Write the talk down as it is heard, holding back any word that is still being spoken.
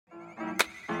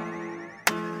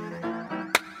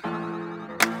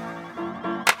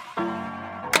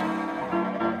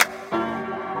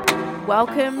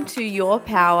Welcome to Your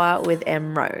Power with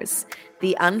M. Rose,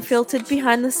 the unfiltered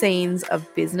behind the scenes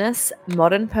of business,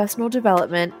 modern personal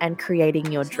development, and creating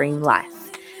your dream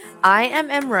life. I am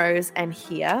M. Rose, and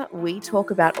here we talk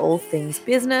about all things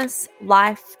business,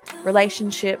 life,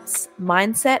 relationships,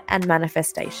 mindset, and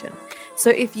manifestation.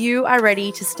 So if you are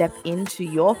ready to step into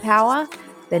your power,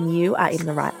 then you are in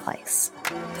the right place.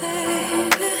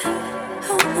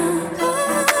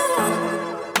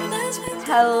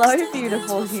 Hello,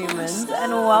 beautiful humans,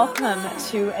 and welcome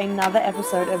to another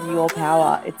episode of Your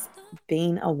Power. It's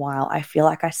been a while. I feel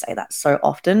like I say that so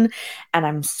often, and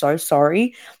I'm so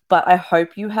sorry, but I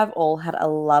hope you have all had a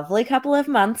lovely couple of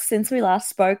months since we last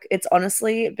spoke. It's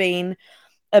honestly been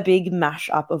a big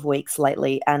mash-up of weeks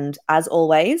lately, and as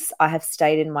always, I have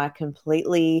stayed in my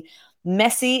completely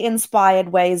messy, inspired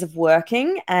ways of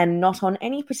working and not on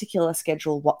any particular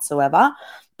schedule whatsoever.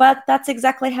 But that's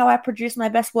exactly how I produce my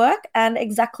best work and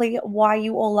exactly why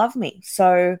you all love me.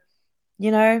 So,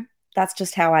 that's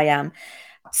just how I am.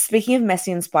 Speaking of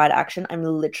messy, inspired action, I'm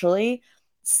literally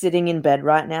sitting in bed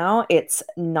right now. It's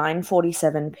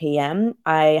 9:47 p.m.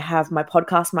 I have my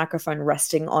podcast microphone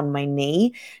resting on my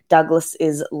knee. Douglas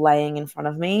is laying in front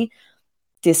of me.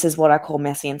 This is what I call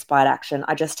messy inspired action.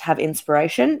 I just have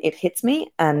inspiration. It hits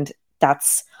me, and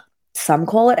some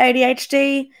call it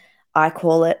ADHD. I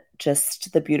call it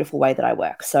just the beautiful way that I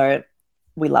work. So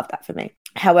we love that for me.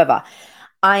 However,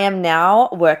 I am now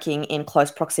working in close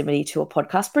proximity to a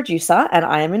podcast producer, and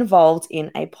I am involved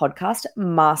in a podcast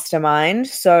mastermind.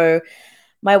 So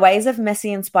my ways of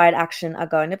messy inspired action are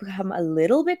going to become a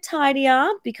little bit tidier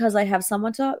because I have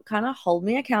someone to kind of hold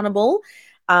me accountable.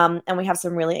 And we have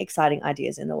some really exciting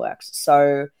ideas in the works.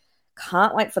 So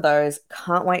can't wait for those.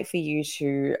 Can't wait for you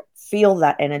to feel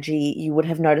that energy. You would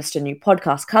have noticed a new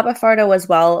podcast cover photo as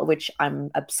well, which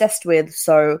I'm obsessed with.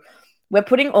 So we're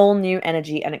putting all new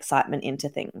energy and excitement into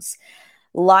things.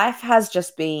 Life has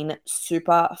just been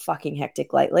super fucking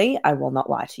hectic lately. I will not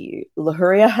lie to you.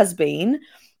 Luhuria has been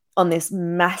on this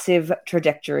massive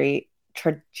trajectory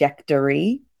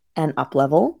and up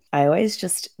level. I always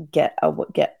just get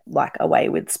away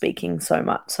with speaking so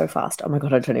fast. Oh my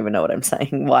God, I don't even know what I'm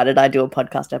saying. Why did I do a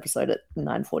podcast episode at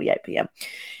 9:48 p.m.?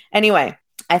 Anyway,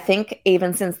 I think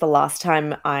even since the last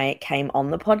time I came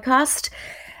on the podcast,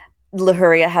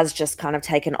 Luhuria has just kind of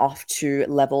taken off to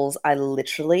levels I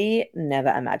literally never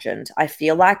imagined. I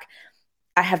feel like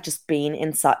I have just been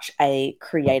in such a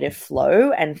creative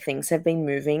flow and things have been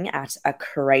moving at a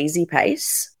crazy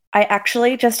pace. I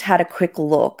actually just had a quick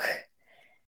look,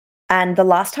 and the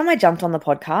last time I jumped on the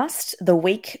podcast, the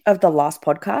week of the last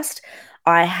podcast,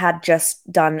 I had just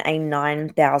done a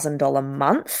 $9,000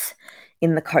 month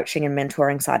in the coaching and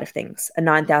mentoring side of things, a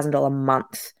 $9,000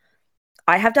 month.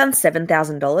 I have done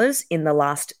 $7,000 in the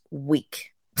last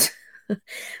week.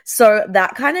 So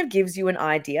that kind of gives you an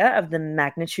idea of the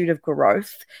magnitude of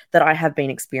growth that I have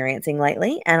been experiencing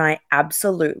lately, and I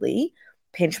absolutely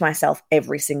pinch myself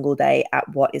every single day at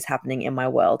what is happening in my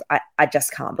world. I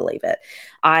just can't believe it.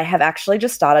 I have actually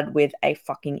just started with a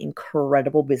fucking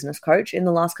incredible business coach in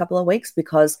the last couple of weeks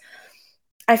because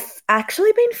I've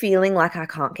actually been feeling like I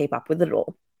can't keep up with it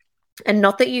all. And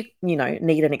not that you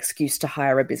need an excuse to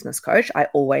hire a business coach. I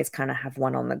always kind of have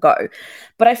one on the go.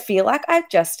 But I feel like I've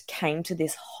just came to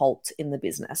this halt in the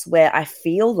business where I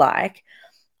feel like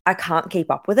I can't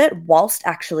keep up with it whilst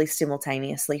actually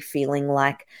simultaneously feeling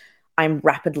like I'm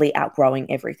rapidly outgrowing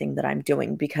everything that I'm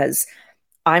doing because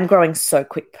I'm growing so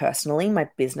quick personally. My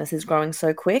business is growing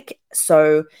so quick.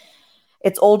 So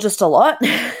it's all just a lot.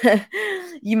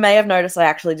 You may have noticed I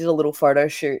actually did a little photo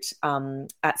shoot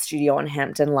at Studio in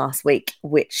Hampton last week,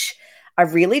 which I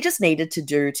really just needed to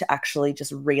do to actually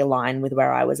just realign with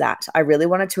where I was at. I really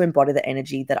wanted to embody the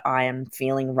energy that I am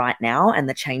feeling right now and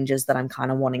the changes that I'm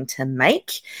kind of wanting to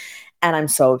make. And I'm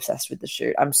so obsessed with the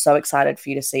shoot. I'm so excited for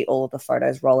you to see all of the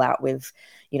photos roll out with,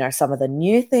 some of the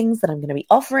new things that I'm going to be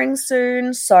offering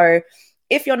soon. So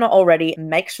if you're not already,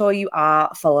 make sure you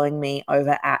are following me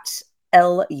over at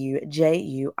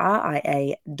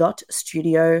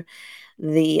lujuria.studio.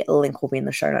 The link will be in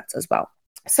the show notes as well.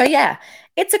 So yeah,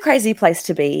 it's a crazy place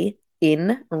to be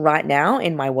in right now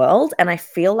in my world. And I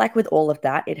feel like with all of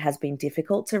that, it has been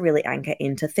difficult to really anchor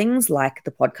into things like the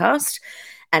podcast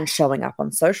and showing up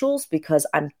on socials because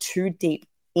I'm too deep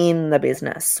in the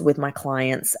business with my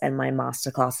clients and my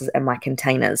masterclasses and my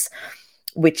containers,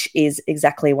 which is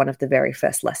exactly one of the very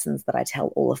first lessons that I tell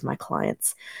all of my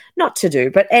clients not to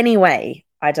do. But anyway,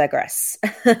 I digress.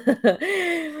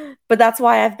 But that's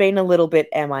why I've been a little bit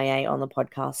MIA on the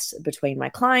podcast between my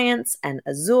clients and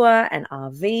Azure and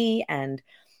RV and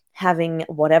having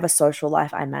whatever social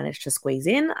life I manage to squeeze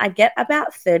in, I get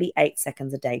about 38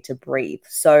 seconds a day to breathe.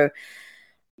 So,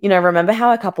 remember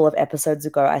how a couple of episodes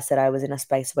ago I said I was in a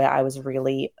space where I was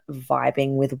really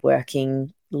vibing with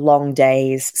working long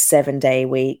days, 7-day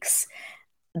weeks?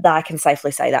 That I can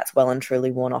safely say that's well and truly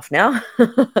worn off now.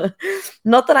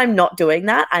 Not that I'm not doing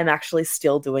that. I'm actually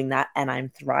still doing that and I'm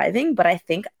thriving. But I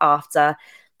think after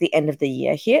the end of the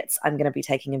year hits, I'm going to be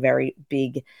taking a very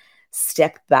big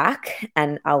step back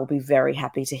and I'll be very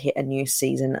happy to hit a new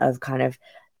season of kind of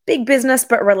big business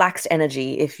but relaxed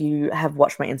energy. If you have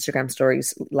watched my Instagram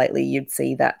stories lately, you'd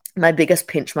see that my biggest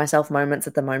pinch myself moments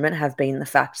at the moment have been the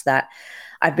fact that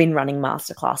I've been running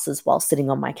masterclasses while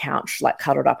sitting on my couch, like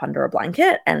cuddled up under a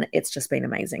blanket, and it's just been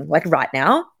amazing. Like right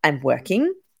now, I'm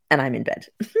working and I'm in bed.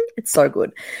 It's so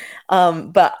good.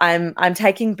 But I'm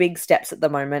taking big steps at the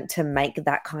moment to make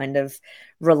that kind of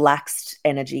relaxed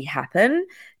energy happen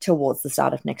towards the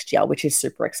start of next year, which is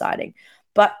super exciting.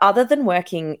 But other than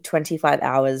working 25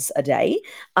 hours a day,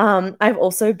 I've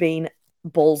also been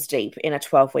balls deep in a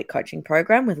 12-week coaching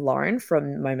program with Lauren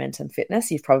from Momentum Fitness.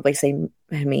 You've probably seen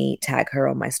me tag her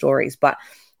on my stories, but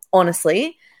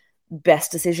honestly,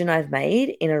 best decision I've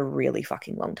made in a really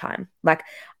fucking long time. Like,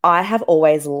 I have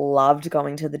always loved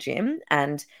going to the gym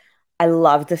and I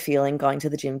love the feeling going to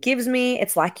the gym gives me.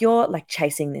 It's like you're like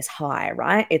chasing this high,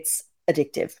 right? It's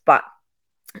addictive, but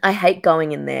I hate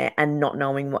going in there and not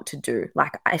knowing what to do.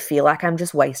 Like, I feel like I'm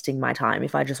just wasting my time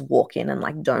if I just walk in and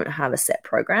like don't have a set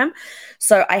program.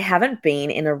 So I haven't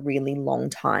been in a really long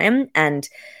time. And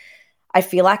I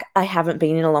feel like I haven't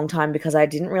been in a long time because I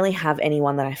didn't really have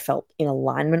anyone that I felt in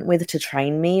alignment with to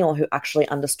train me or who actually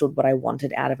understood what I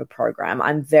wanted out of a program.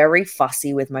 I'm very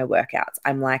fussy with my workouts.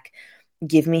 I'm like,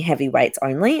 give me heavy weights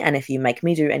only. And if you make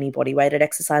me do any body weighted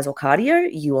exercise or cardio,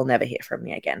 you will never hear from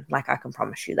me again. Like, I can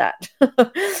promise you that.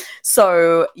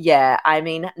 So yeah, I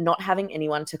mean, not having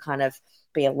anyone to kind of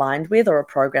be aligned with or a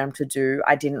program to do,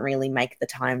 I didn't really make the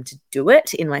time to do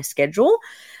it in my schedule.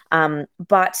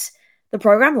 But the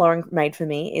program Lauren made for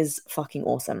me is fucking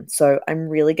awesome. So I'm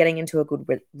really getting into a good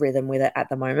rhythm with it at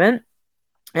the moment.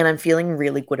 And I'm feeling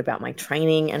really good about my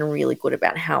training and really good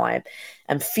about how I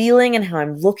am feeling and how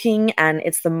I'm looking. And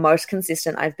it's the most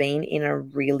consistent I've been in a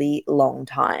really long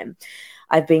time.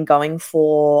 I've been going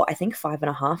for, I think,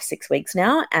 5.5, 6 weeks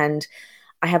now. And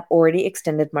I have already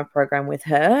extended my program with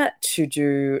her to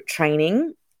do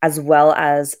training as well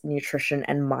as nutrition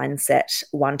and mindset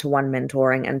one-to-one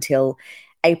mentoring until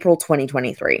April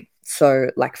 2023. So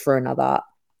like for another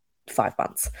 5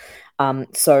 months.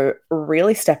 So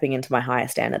really stepping into my higher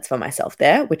standards for myself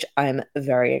there, which I'm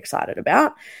very excited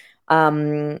about.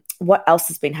 What else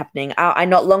has been happening? I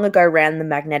not long ago ran the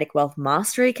Magnetic Wealth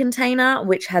Mastery container,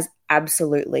 which has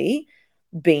absolutely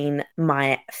been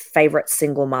my favorite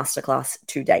single masterclass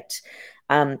to date.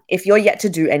 If you're yet to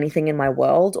do anything in my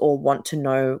world or want to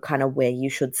know kind of where you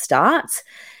should start,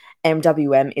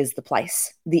 MWM is the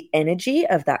place. The energy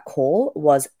of that call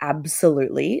was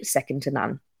absolutely second to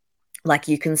none. Like,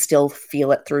 you can still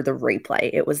feel it through the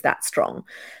replay. It was that strong.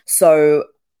 So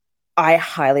I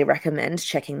highly recommend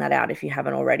checking that out if you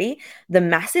haven't already. The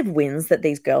massive wins that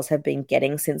these girls have been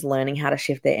getting since learning how to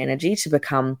shift their energy to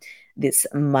become this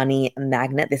money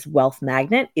magnet, this wealth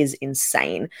magnet, is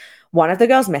insane. One of the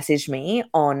girls messaged me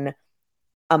on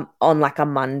like a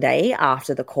Monday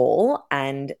after the call,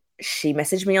 and she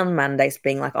messaged me on Mondays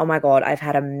being like, oh my God, I've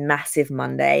had a massive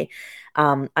Monday.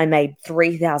 I made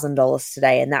 $3,000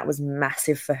 today, and that was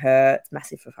massive for her. It's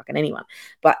massive for fucking anyone,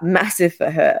 but massive for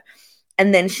her.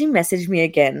 And then she messaged me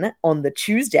again on the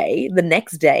Tuesday, the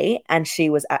next day, and she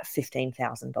was at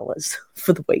 $15,000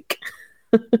 for the week.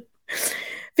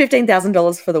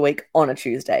 $15,000 for the week on a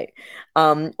Tuesday.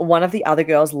 One of the other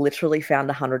girls literally found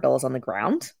 $100 on the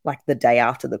ground, like the day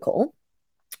after the call.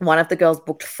 One of the girls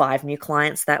booked 5 new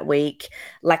clients that week.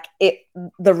 Like,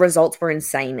 the results were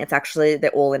insane. It's actually, they're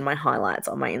all in my highlights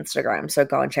on my Instagram, so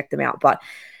go and check them out. But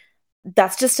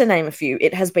that's just to name a few.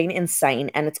 It has been insane,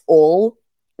 and it's all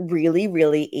really,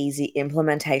 really easy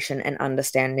implementation and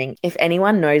understanding. If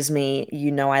anyone knows me,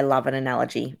 you know I love an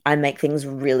analogy. I make things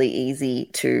really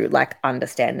easy to like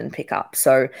understand and pick up.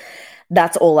 So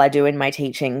that's all I do in my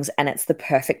teachings, and it's the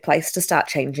perfect place to start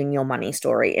changing your money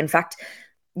story. In fact,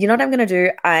 you know what I'm going to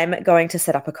do? I'm going to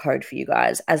set up a code for you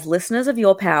guys. As listeners of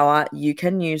Your Power, you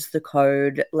can use the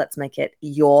code, let's make it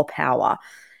Your Power,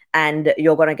 and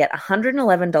you're going to get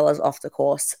 $111 off the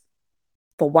course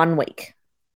for 1 week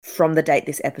from the date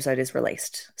this episode is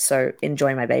released. So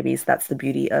enjoy, my babies. That's the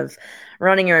beauty of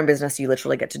running your own business. You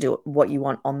literally get to do what you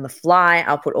want on the fly.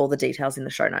 I'll put all the details in the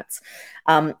show notes.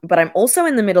 But I'm also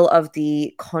in the middle of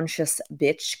the Conscious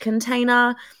Bitch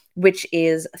container, which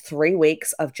is 3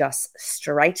 weeks of just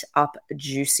straight up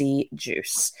juicy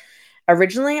juice.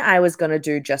 Originally, I was going to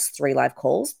do just 3 live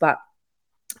calls, but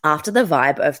after the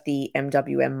vibe of the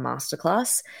MWM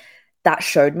masterclass, that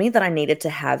showed me that I needed to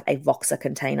have a Voxer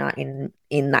container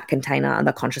in that container and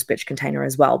the Conscious Bitch container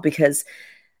as well, because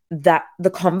that the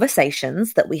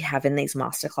conversations that we have in these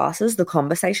masterclasses, the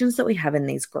conversations that we have in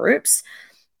these groups,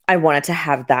 I wanted to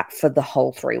have that for the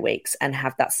whole 3 weeks and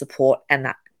have that support and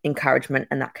that encouragement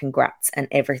and that congrats and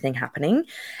everything happening.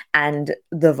 And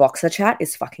the Voxer chat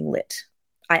is fucking lit.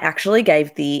 I actually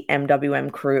gave the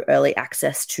MWM crew early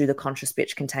access to the Conscious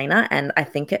Bitch container, and I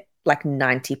think like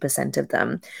 90% of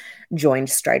them joined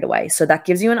straight away. So that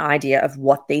gives you an idea of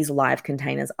what these live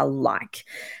containers are like.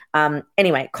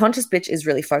 Anyway, Conscious Bitch is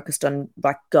really focused on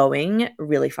like going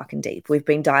really fucking deep. We've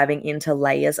been diving into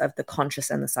layers of the conscious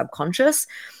and the subconscious.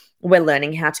 We're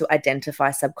learning how to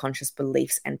identify subconscious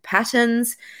beliefs and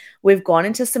patterns. We've gone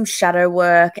into some shadow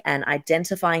work and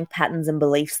identifying patterns and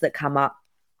beliefs that come up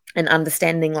and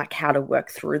understanding like how to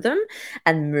work through them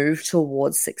and move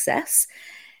towards success.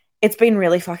 It's been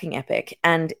really fucking epic,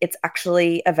 and it's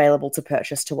actually available to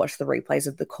purchase to watch the replays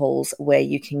of the calls where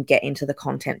you can get into the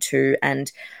content too.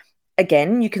 And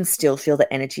again, you can still feel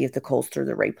the energy of the calls through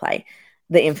the replay.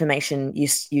 The information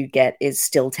you get is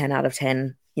still 10 out of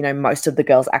 10. You know, most of the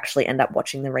girls actually end up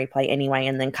watching the replay anyway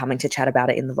and then coming to chat about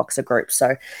it in the Voxer group.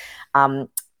 So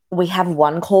we have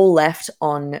 1 call left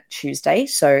on Tuesday.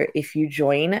 So if you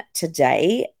join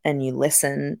today and you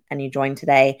listen and you join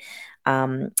today,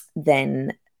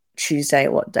 then Tuesday,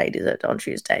 what date is it on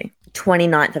Tuesday?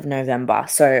 29th of November.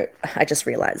 So I just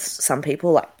realized some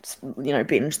people like, you know,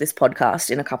 binge this podcast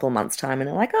in a couple of months' time and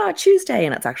they're like, oh, Tuesday.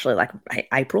 And it's actually like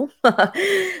April.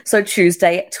 So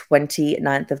Tuesday,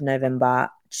 29th of November,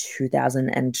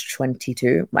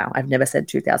 2022. Wow, I've never said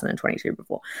 2022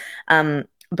 before.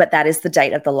 But that is the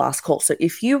date of the last call. So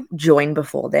if you join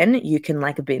before then, you can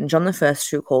like binge on the first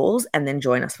 2 calls and then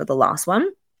join us for the last one.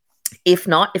 If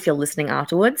not, if you're listening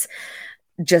afterwards,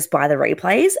 just buy the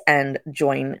replays and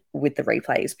join with the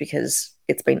replays because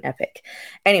it's been epic.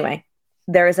 Anyway,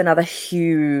 there is another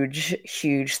huge,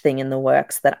 huge thing in the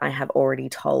works that I have already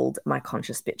told my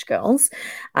Conscious Bitch girls,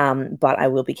 but I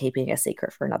will be keeping a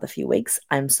secret for another few weeks.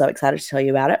 I'm so excited to tell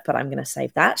you about it, but I'm going to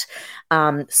save that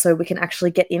so we can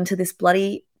actually get into this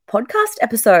bloody podcast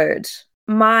episode.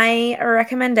 My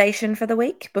recommendation for the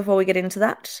week before we get into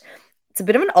that, it's a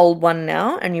bit of an old one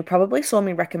now, and you probably saw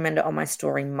me recommend it on my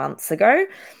story months ago,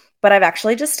 but I've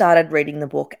actually just started reading the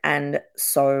book, and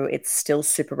so it's still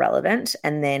super relevant.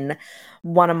 And then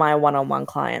one of my one-on-one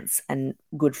clients and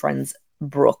good friends,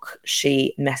 Brooke,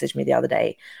 she messaged me the other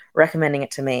day recommending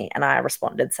it to me, and I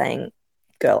responded saying,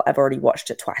 girl, I've already watched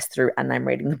it twice through and I'm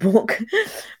reading the book.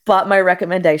 But my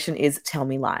recommendation is Tell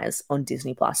Me Lies on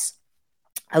Disney+.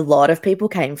 A lot of people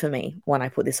came for me when I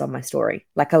put this on my story.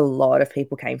 Like a lot of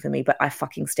people came for me, but I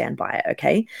fucking stand by it,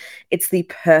 okay? It's the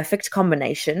perfect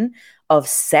combination of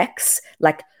sex,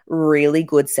 like really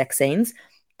good sex scenes,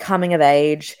 coming of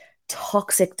age,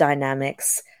 toxic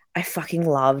dynamics. I fucking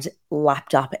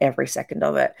lapped up every second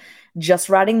of it. Just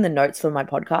writing the notes for my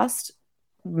podcast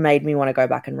made me want to go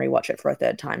back and rewatch it for a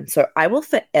 3rd time. So I will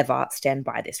forever stand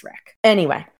by this rec.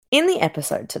 Anyway, in the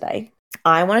episode today,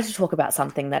 I wanted to talk about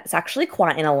something that's actually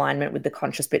quite in alignment with the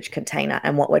Conscious Bitch container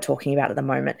and what we're talking about at the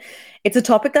moment. It's a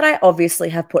topic that I obviously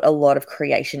have put a lot of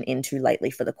creation into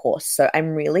lately for the course. So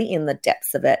I'm really in the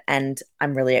depths of it and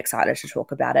I'm really excited to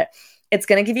talk about it. It's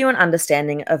going to give you an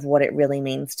understanding of what it really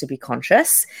means to be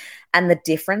conscious and the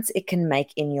difference it can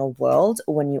make in your world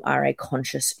when you are a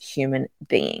conscious human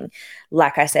being.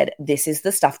 Like I said, this is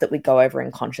the stuff that we go over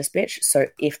in Conscious Bitch. So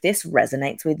if this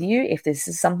resonates with you, if this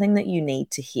is something that you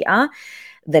need to hear,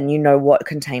 then you know what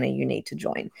container you need to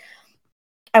join.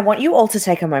 I want you all to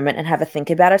take a moment and have a think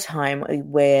about a time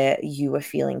where you were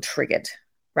feeling triggered,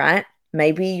 right?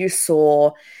 Maybe you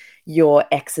saw your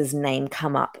ex's name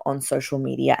come up on social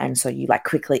media and so you like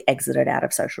quickly exited out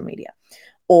of social media.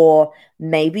 Or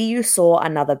maybe you saw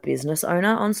another business owner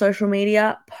on social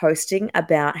media posting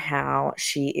about how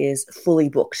she is fully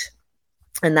booked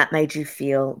and that made you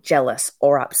feel jealous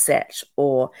or upset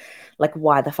or like,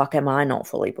 why the fuck am I not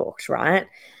fully booked, right?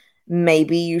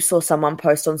 Maybe you saw someone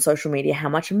post on social media how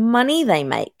much money they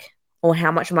make or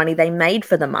how much money they made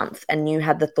for the month and you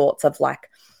had the thoughts of like,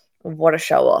 what a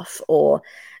show off, or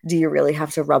do you really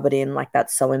have to rub it in? Like,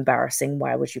 that's so embarrassing.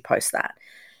 Why would you post that?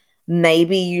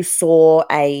 Maybe you saw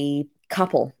a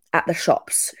couple at the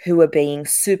shops who were being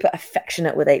super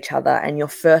affectionate with each other and your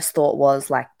first thought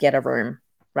was like, get a room,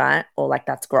 right? Or like,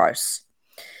 that's gross.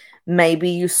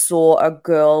 Maybe you saw a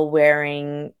girl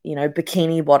wearing, you know,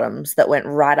 bikini bottoms that went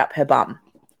right up her bum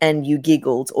and you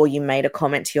giggled, or you made a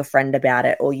comment to your friend about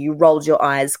it, or you rolled your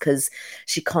eyes because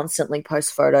she constantly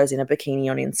posts photos in a bikini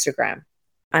on Instagram.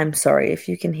 I'm sorry if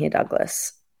you can hear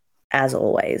Douglas. As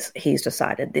always, he's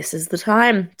decided this is the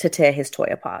time to tear his toy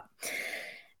apart.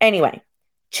 Anyway,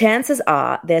 chances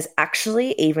are there's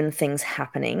actually even things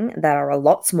happening that are a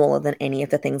lot smaller than any of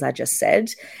the things I just said,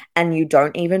 and you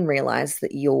don't even realize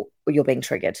that you're being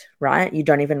triggered, right? You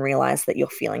don't even realize that you're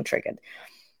feeling triggered.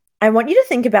 I want you to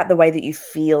think about the way that you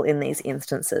feel in these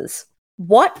instances.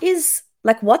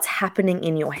 What's happening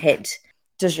in your head?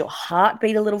 Does your heart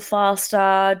beat a little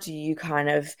faster? Do you kind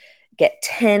of get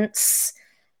tense?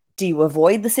 Do you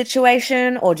avoid the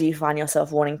situation, or do you find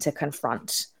yourself wanting to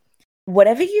confront?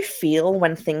 Whatever you feel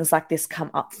when things like this come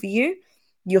up for you,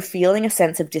 you're feeling a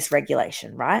sense of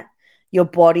dysregulation, right? Your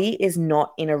body is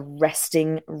not in a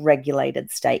resting,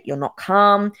 regulated state. You're not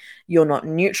calm. You're not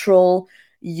neutral.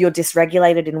 You're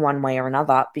dysregulated in one way or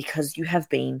another because you have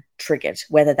been triggered,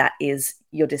 whether that is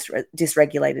you're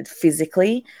dysregulated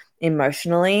physically,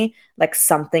 emotionally, like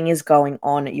something is going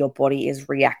on, your body is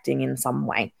reacting in some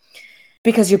way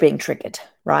because you're being triggered,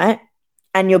 right?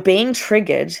 And you're being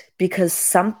triggered because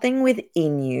something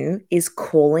within you is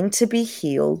calling to be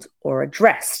healed or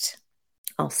addressed.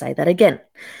 I'll say that again.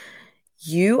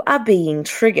 You are being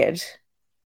triggered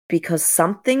because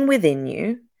something within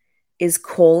you is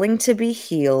calling to be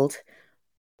healed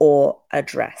or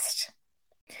addressed.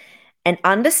 And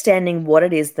understanding what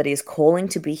it is that is calling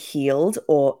to be healed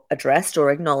or addressed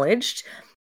or acknowledged,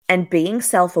 and being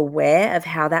self-aware of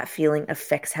how that feeling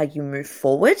affects how you move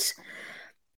forward,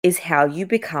 is how you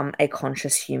become a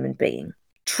conscious human being.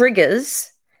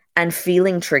 Triggers and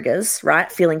feeling triggers,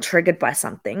 right? Feeling triggered by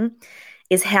something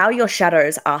is how your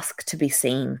shadows ask to be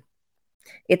seen.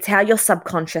 It's how your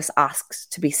subconscious asks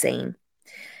to be seen.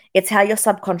 It's how your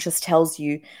subconscious tells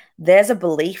you there's a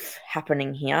belief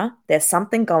happening here. There's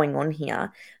something going on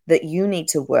here that you need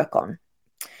to work on.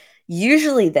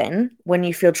 Usually then, when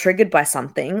you feel triggered by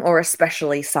something, or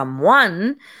especially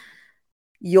someone,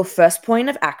 your first point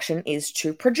of action is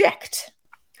to project.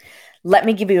 Let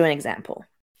me give you an example.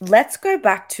 Let's go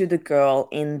back to the girl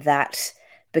in that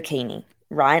bikini,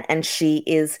 right? And she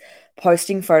is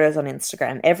posting photos on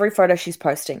Instagram. Every photo she's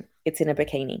posting, it's in a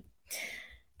bikini.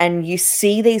 And you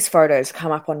see these photos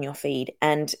come up on your feed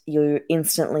and you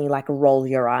instantly like roll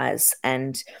your eyes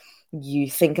and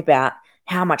you think about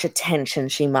how much attention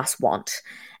she must want.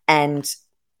 And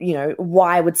you know,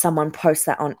 why would someone post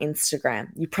that on Instagram?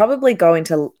 You probably go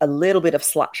into a little bit of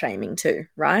slut shaming too,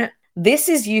 right? This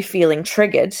is you feeling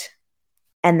triggered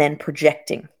and then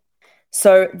projecting.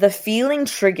 So the feeling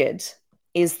triggered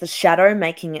is the shadow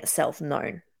making itself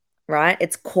known, right?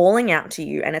 It's calling out to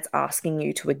you and it's asking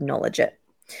you to acknowledge it.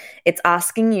 It's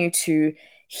asking you to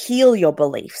heal your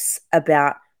beliefs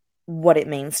about what it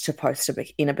means to post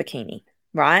in a bikini,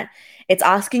 right? It's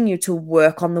asking you to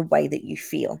work on the way that you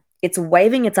feel. It's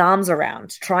waving its arms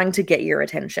around, trying to get your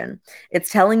attention.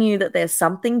 It's telling you that there's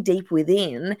something deep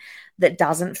within that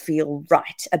doesn't feel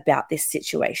right about this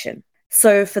situation.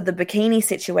 So for the bikini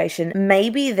situation,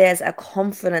 maybe there's a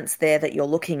confidence there that you're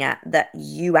looking at that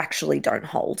you actually don't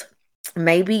hold.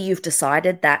 Maybe you've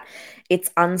decided that it's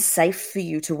unsafe for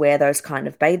you to wear those kind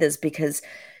of bathers because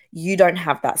you don't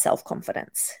have that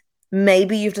self-confidence.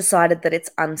 Maybe you've decided that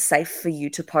it's unsafe for you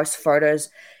to post photos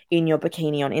in your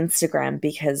bikini on Instagram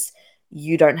because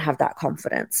you don't have that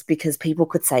confidence, because people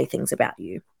could say things about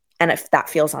you. And if that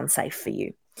feels unsafe for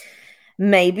you.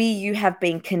 Maybe you have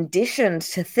been conditioned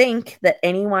to think that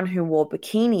anyone who wore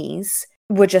bikinis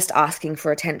were just asking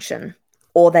for attention,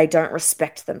 or they don't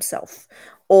respect themselves,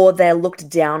 or they're looked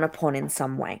down upon in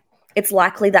some way. It's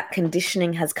likely that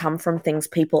conditioning has come from things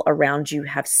people around you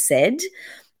have said,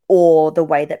 or the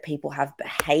way that people have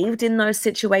behaved in those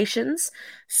situations.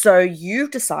 So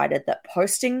you've decided that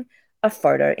posting a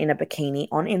photo in a bikini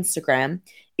on Instagram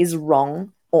is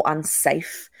wrong or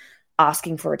unsafe,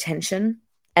 asking for attention,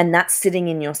 and that's sitting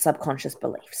in your subconscious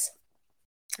beliefs.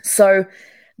 So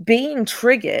being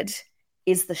triggered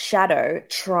is the shadow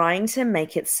trying to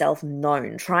make itself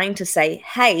known, trying to say,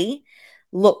 hey,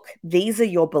 look, these are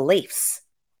your beliefs.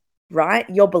 Right?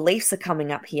 Your beliefs are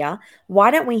coming up here.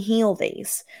 Why don't we heal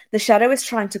these? The shadow is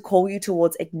trying to call you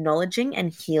towards acknowledging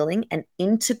and healing and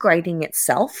integrating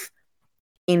itself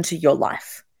into your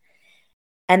life.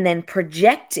 And then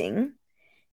projecting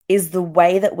is the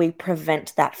way that we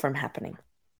prevent that from happening.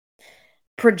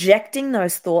 Projecting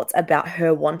those thoughts about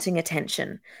her wanting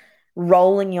attention,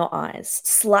 rolling your eyes,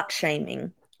 slut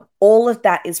shaming, all of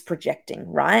that is projecting,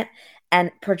 right?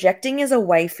 And projecting is a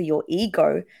way for your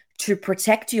ego to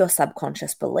protect your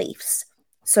subconscious beliefs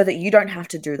so that you don't have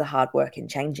to do the hard work in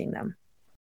changing them.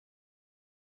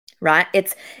 right?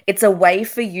 It's a way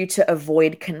for you to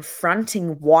avoid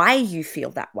confronting why you feel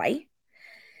that way.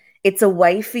 It's a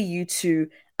way for you to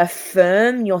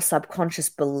affirm your subconscious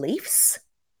beliefs.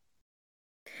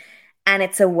 And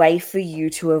it's a way for you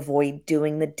to avoid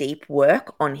doing the deep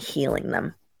work on healing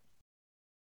them.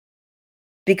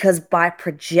 Because by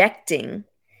projecting,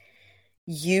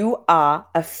 you are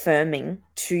affirming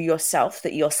to yourself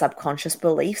that your subconscious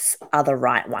beliefs are the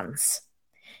right ones,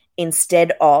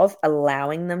 instead of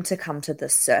allowing them to come to the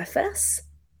surface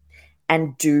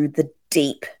and do the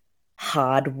deep,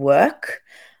 hard work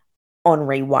on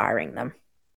rewiring them.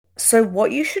 So,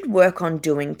 what you should work on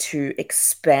doing to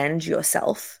expand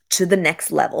yourself to the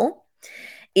next level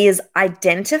is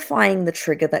identifying the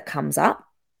trigger that comes up.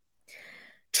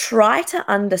 Try to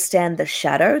understand the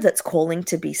shadow that's calling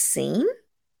to be seen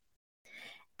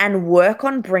and work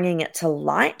on bringing it to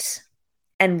light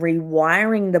and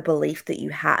rewiring the belief that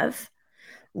you have,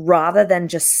 rather than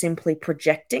just simply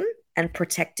projecting and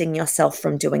protecting yourself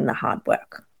from doing the hard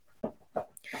work.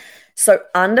 So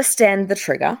understand the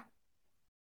trigger,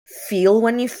 feel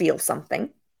when you feel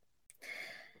something,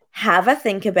 have a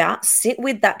think about, sit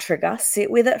with that trigger,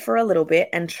 sit with it for a little bit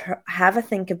and have a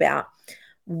think about,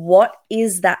 what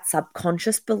is that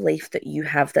subconscious belief that you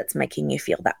have that's making you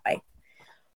feel that way?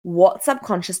 What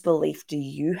subconscious belief do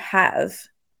you have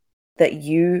that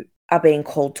you are being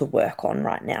called to work on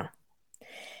right now?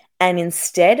 And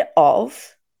instead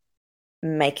of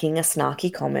making a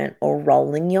snarky comment or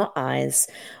rolling your eyes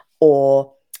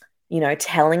or,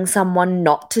 telling someone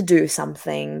not to do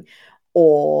something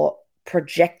or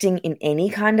projecting in any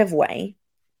kind of way,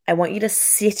 I want you to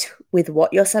sit with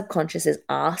what your subconscious is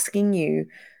asking you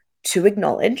to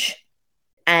acknowledge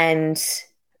and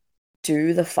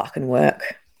do the fucking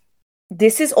work.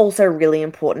 This is also really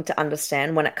important to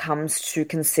understand when it comes to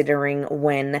considering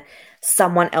when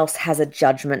someone else has a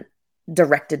judgment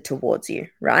directed towards you,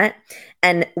 right?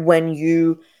 And when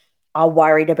you are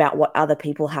worried about what other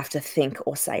people have to think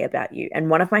or say about you. And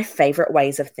one of my favorite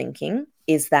ways of thinking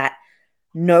is that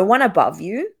no one above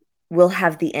you will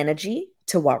have the energy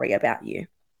to worry about you.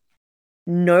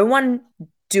 No one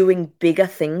doing bigger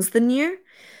things than you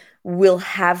will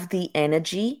have the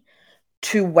energy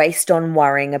to waste on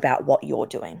worrying about what you're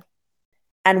doing.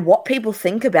 And what people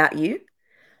think about you,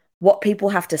 what people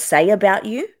have to say about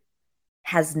you,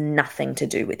 has nothing to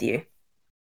do with you.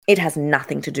 It has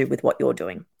nothing to do with what you're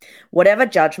doing. Whatever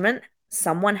judgment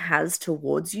someone has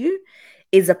towards you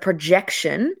is a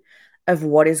projection of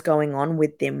what is going on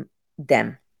with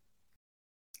them.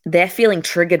 They're feeling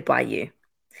triggered by you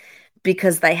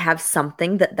because they have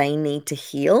something that they need to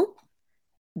heal.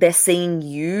 They're seeing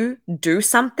you do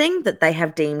something that they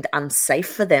have deemed unsafe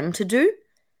for them to do.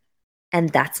 And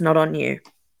that's not on you.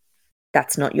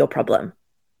 That's not your problem.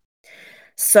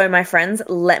 So, my friends,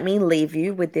 let me leave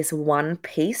you with this one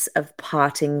piece of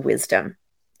parting wisdom.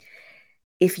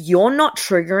 If you're not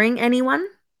triggering anyone,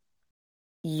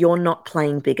 you're not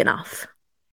playing big enough.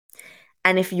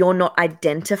 And if you're not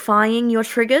identifying your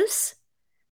triggers,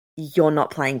 you're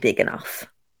not playing big enough.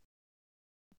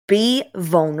 Be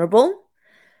vulnerable,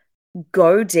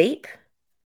 go deep,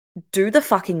 do the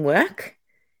fucking work,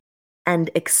 and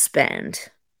expand.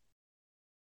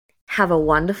 Have a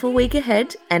wonderful week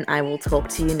ahead, and I will talk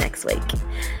to you next week.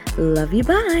 Love you,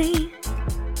 bye.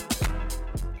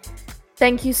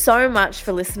 Thank you so much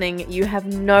for listening. You have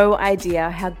no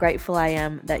idea how grateful I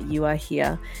am that you are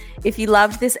here. If you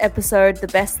loved this episode, the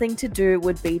best thing to do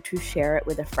would be to share it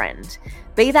with a friend.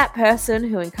 Be that person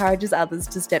who encourages others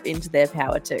to step into their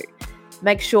power too.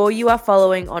 Make sure you are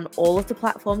following on all of the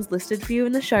platforms listed for you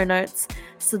in the show notes,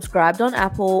 subscribed on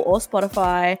Apple or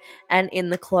Spotify, and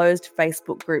in the closed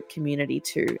Facebook group community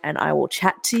too. And I will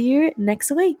chat to you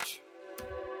next week.